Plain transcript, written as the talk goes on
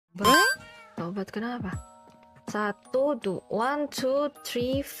Obat kenapa? 1, 2, 1, 2,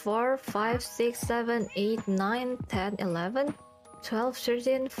 3, 4, 5, 6, 7, 8, 9, 10, 11, 12,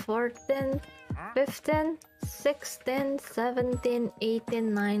 13, 14, 15, 16, 17,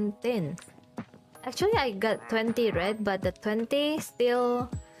 18, 19. Actually, I got 20 red, but the 20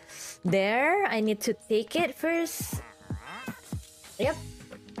 still there. I need to take it first. Yep.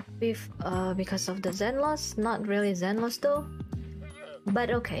 Because of the Zen loss. Not really Zen loss though.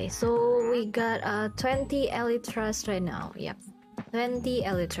 But okay, so we got 20 elytras right now. Yep. 20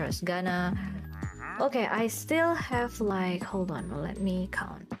 elytras. Gonna... Okay, I still have like... Hold on, let me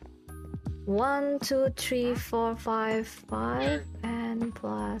count. 1, 2, 3, 4, 5, 5, and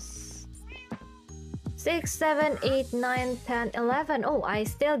plus 6, 7, 8, 9, 10, 11. Oh, I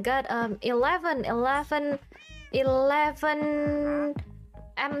still got 11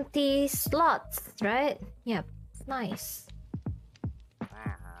 empty slots, right? Yep, nice.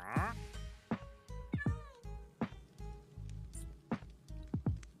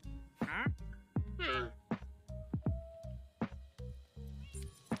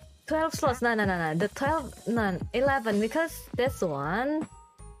 $12 slots. No. The 12, no, 11, because this one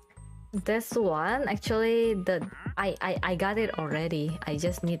actually I got it already. I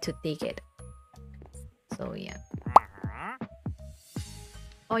just need to take it. So yeah.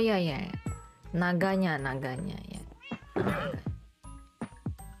 Oh yeah. Naganya yeah.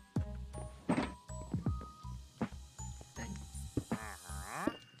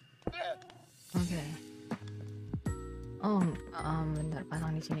 Okay. Oh, bentar,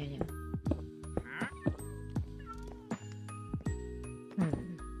 pasang di sini aja.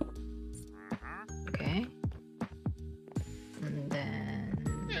 Okay. And then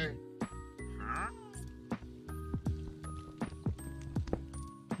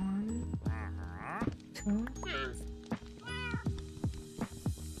 1, 2.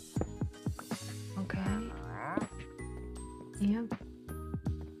 Okay. Yep.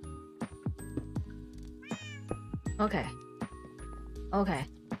 Okay.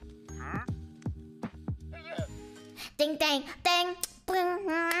 Ding dang dang.